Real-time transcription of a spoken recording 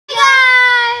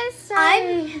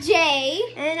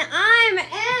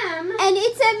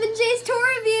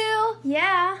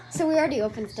Yeah. So we already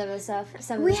opened some of the stuff.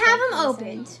 We have them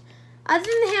opened. Other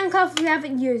than the handcuffs, we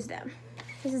haven't used them.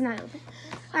 This is not open.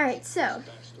 All right, so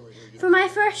for my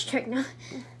first trick now,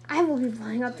 I will be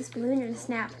blowing up this balloon in a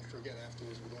snap.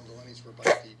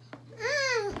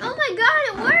 Oh my god,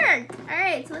 it worked! All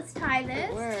right, so let's tie this.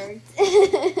 It worked.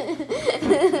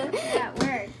 Yeah, it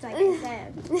worked, like I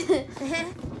said.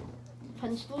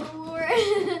 Punch balloon more.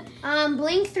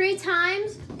 Blink 3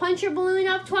 times, punch your balloon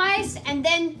up twice, and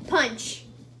then punch.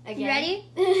 Again. You ready?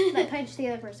 But punch the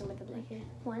other person with the balloon.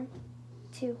 1,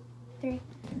 2, 3.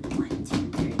 1,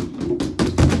 2, 3.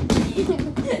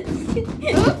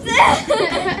 Oops!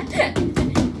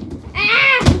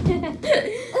 Ah!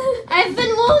 I've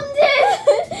been wounded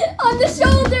on the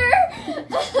shoulder.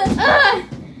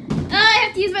 I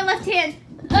have to use my left hand.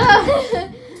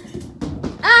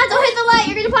 Don't hit the light.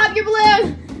 You're gonna pop your balloon.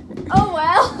 Oh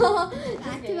wow.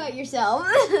 Ask about yourself.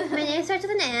 My name starts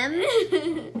with an M.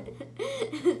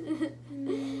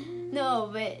 No,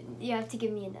 but you have to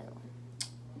give me another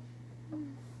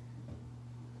one.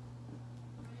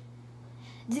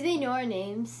 Do they know our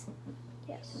names?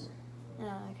 Yes.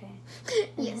 Oh, okay.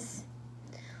 Yes.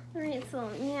 All right, so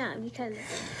yeah, because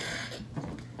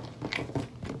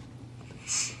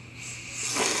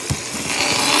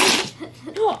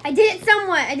I did it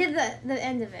somewhat. I did the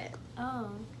end of it.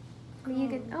 Oh. You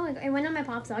could. Oh, it went on my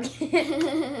pop socket. All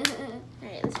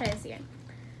right, let's try this again.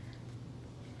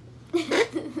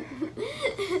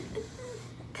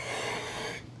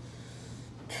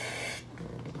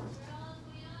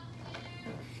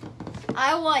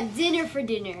 I want dinner for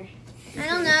dinner. I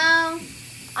don't know.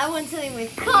 I want something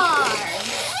with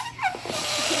carbs.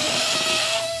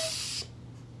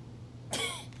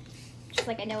 Just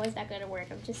like I know it's not gonna work.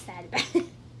 I'm just sad about it.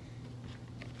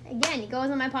 Again, it goes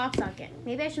on my pop socket.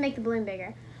 Maybe I should make the balloon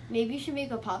bigger. Maybe you should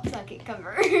make a pop socket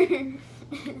cover.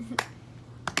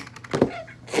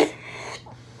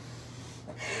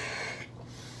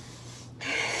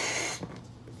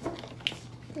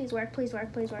 Please work, please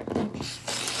work, please work.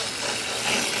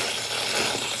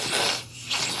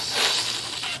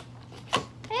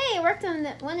 Hey, it worked on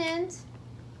that one end.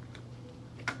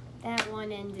 That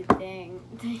one-ended thing.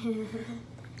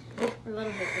 A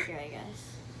little bit bigger, I guess.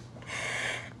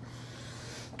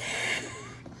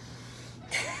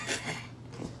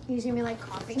 You see me like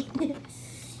coughing.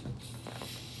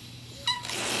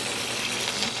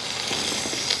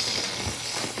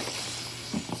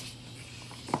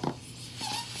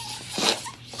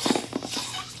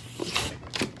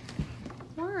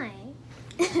 Why?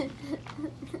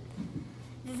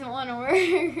 Doesn't want to work.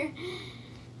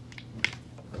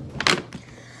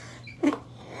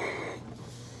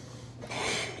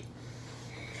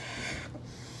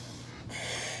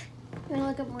 You wanna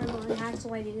look up more balloon hacks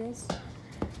while I do this?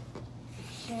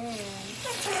 Sure.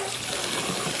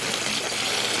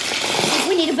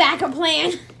 We need a backup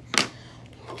plan.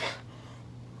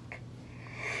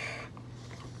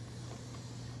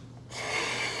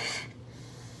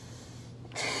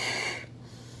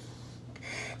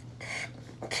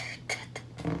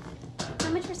 How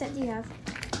much percent do you have?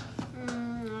 I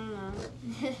don't know.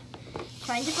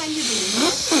 Trying to find your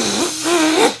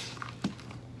balloon.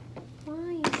 Why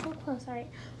are you so close? All right.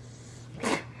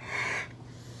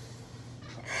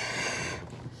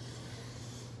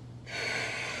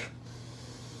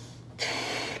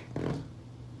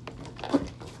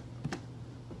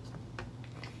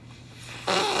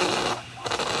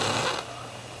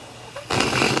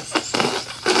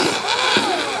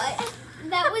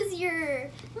 That was your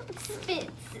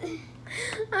spits.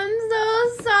 I'm so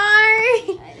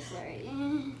sorry. I'm sorry.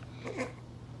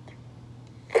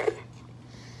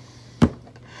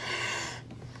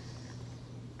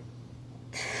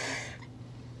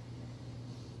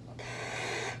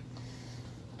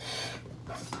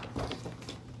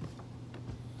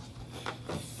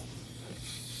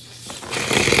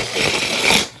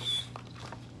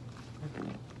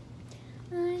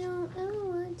 I don't know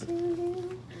what to do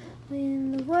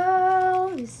when the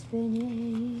world is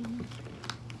spinning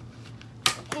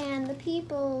and the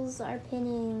peoples are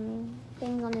pinning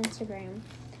things on Instagram.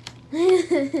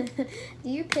 Do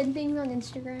you pin things on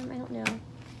Instagram? I don't know.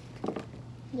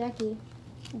 Jackie,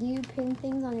 do you pin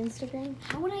things on Instagram?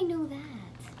 How would I know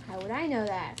that? How would I know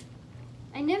that?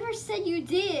 I never said you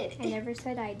did. I never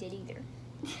said I did either.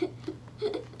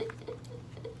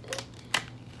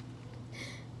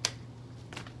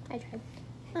 I tried.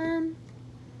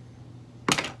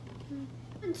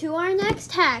 To our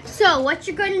next hack. So what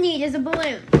you're going to need is a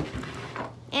balloon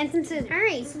and some scissors. All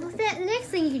right. So the next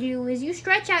thing you do is you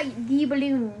stretch out the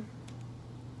balloon.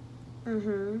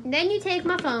 Mm-hmm. Then you take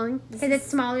my phone because it's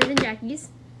smaller than Jackie's.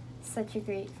 such a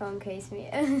great phone case,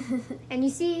 Mia. And you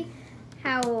see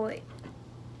how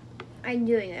I'm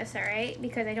doing this, all right?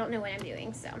 Because I don't know what I'm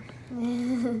doing, so.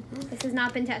 This has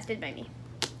not been tested by me.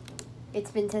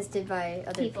 It's been tested by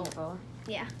other people.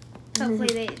 Yeah.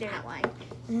 Hopefully they're not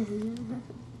lying.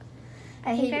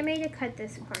 I think I may have cut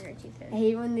this corner too thin. I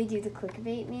hate when they do the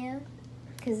clickbait, Mia.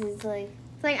 Because it's like,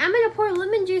 I'm going to pour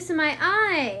lemon juice in my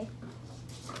eye.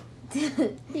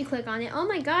 You click on it. Oh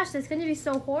my gosh, that's going to be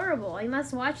so horrible. You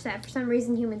must watch that. For some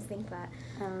reason, humans think that.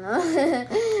 I don't know.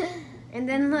 And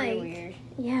then, like, You're weird.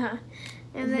 Yeah.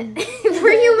 And then,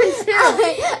 we're humans too.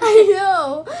 I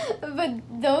know. But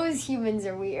those humans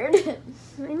are weird.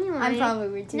 Anyway. I'm probably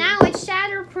weird too. Now it's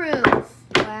shatterproof.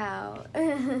 Wow.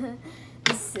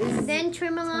 Then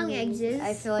trim along edges.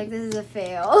 I feel like this is a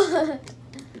fail.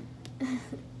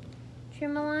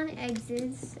 Trim along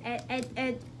edges.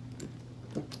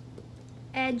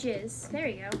 Edges. There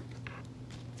we go.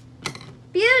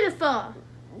 Beautiful.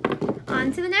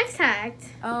 On to the next act.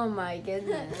 Oh my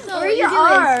goodness. So where are your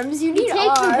arms? You need take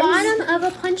arms. the bottom of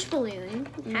a punch balloon.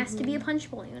 It has to be a punch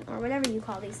balloon, or whatever you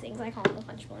call these things. I call them a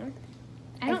punch balloon.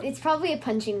 It's probably a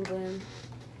punching balloon.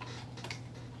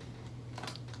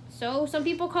 So some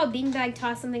people call beanbag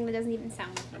toss something that doesn't even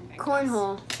sound like beanbag toss.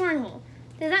 Cornhole. Cornhole.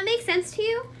 Does that make sense to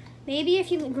you? Maybe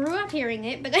if you grew up hearing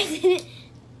it, but I didn't.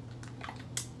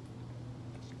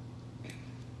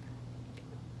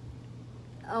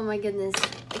 Oh my goodness.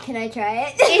 Can I try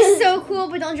it? It's so cool,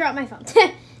 but don't drop my phone.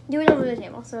 Do it over the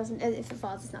table, so if it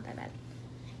falls, it's not that bad.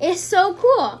 It's so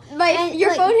cool.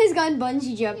 Your phone has gone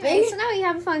bungee jumping. Yeah, so now you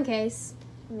have a phone case.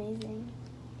 Amazing.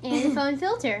 And a phone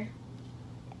filter.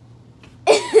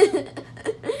 I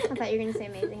thought you were going to say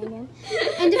amazing again.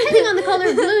 And depending on the color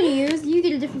of balloon you use, you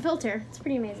get a different filter. It's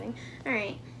pretty amazing. All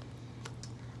right.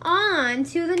 On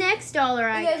to the next dollar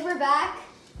item. You guys, we're back.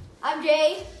 I'm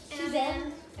Jay. And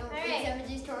Zen. All right. 7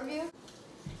 J's tour review.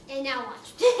 And now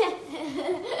watch.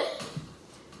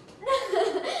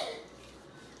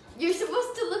 You're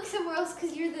supposed to look somewhere else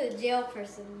because you're the jail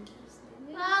person.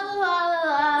 La la la la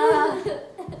la.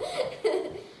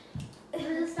 I'm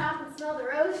going to stop and smell the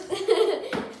rose.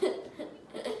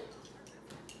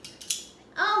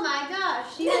 Oh my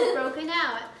gosh, she has broken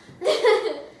out.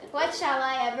 What shall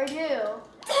I ever do?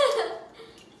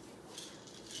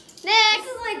 Next! This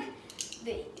is like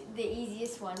the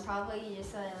easiest one, probably. You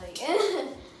just like.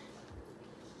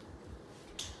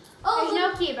 There's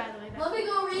no key, by the way. Let me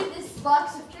go read this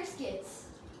box of Triscuits.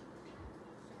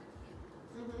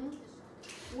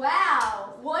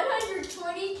 Wow,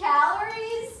 120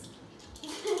 calories?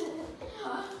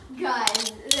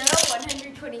 Guys, there are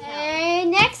 120 calories.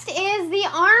 And next is the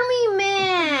Army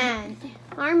Man.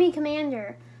 Army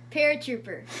Commander.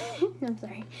 Paratrooper. No, I'm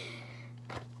sorry.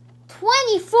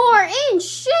 24-inch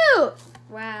shoot.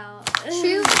 Wow.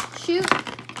 Shoot.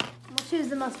 We'll choose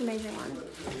the most amazing one.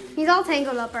 He's all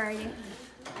tangled up already.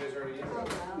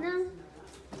 No.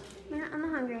 I'm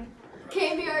not hungry.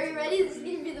 Okay, Mia, are you ready? This is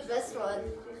going to be the best one.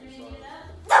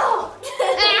 Oh,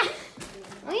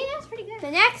 that's pretty good.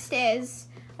 The next is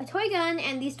a toy gun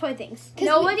and these toy things.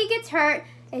 Nobody gets hurt.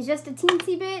 It's just a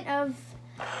teensy bit of.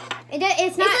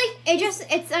 It's not.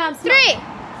 It's 3.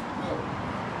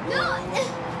 No.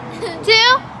 2.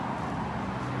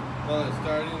 Well, it's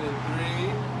starting in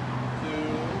 3,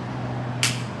 2.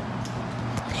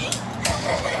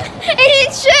 It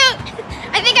didn't shoot.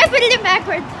 I think I put it in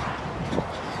backwards.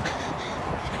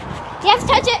 You have to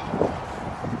touch it.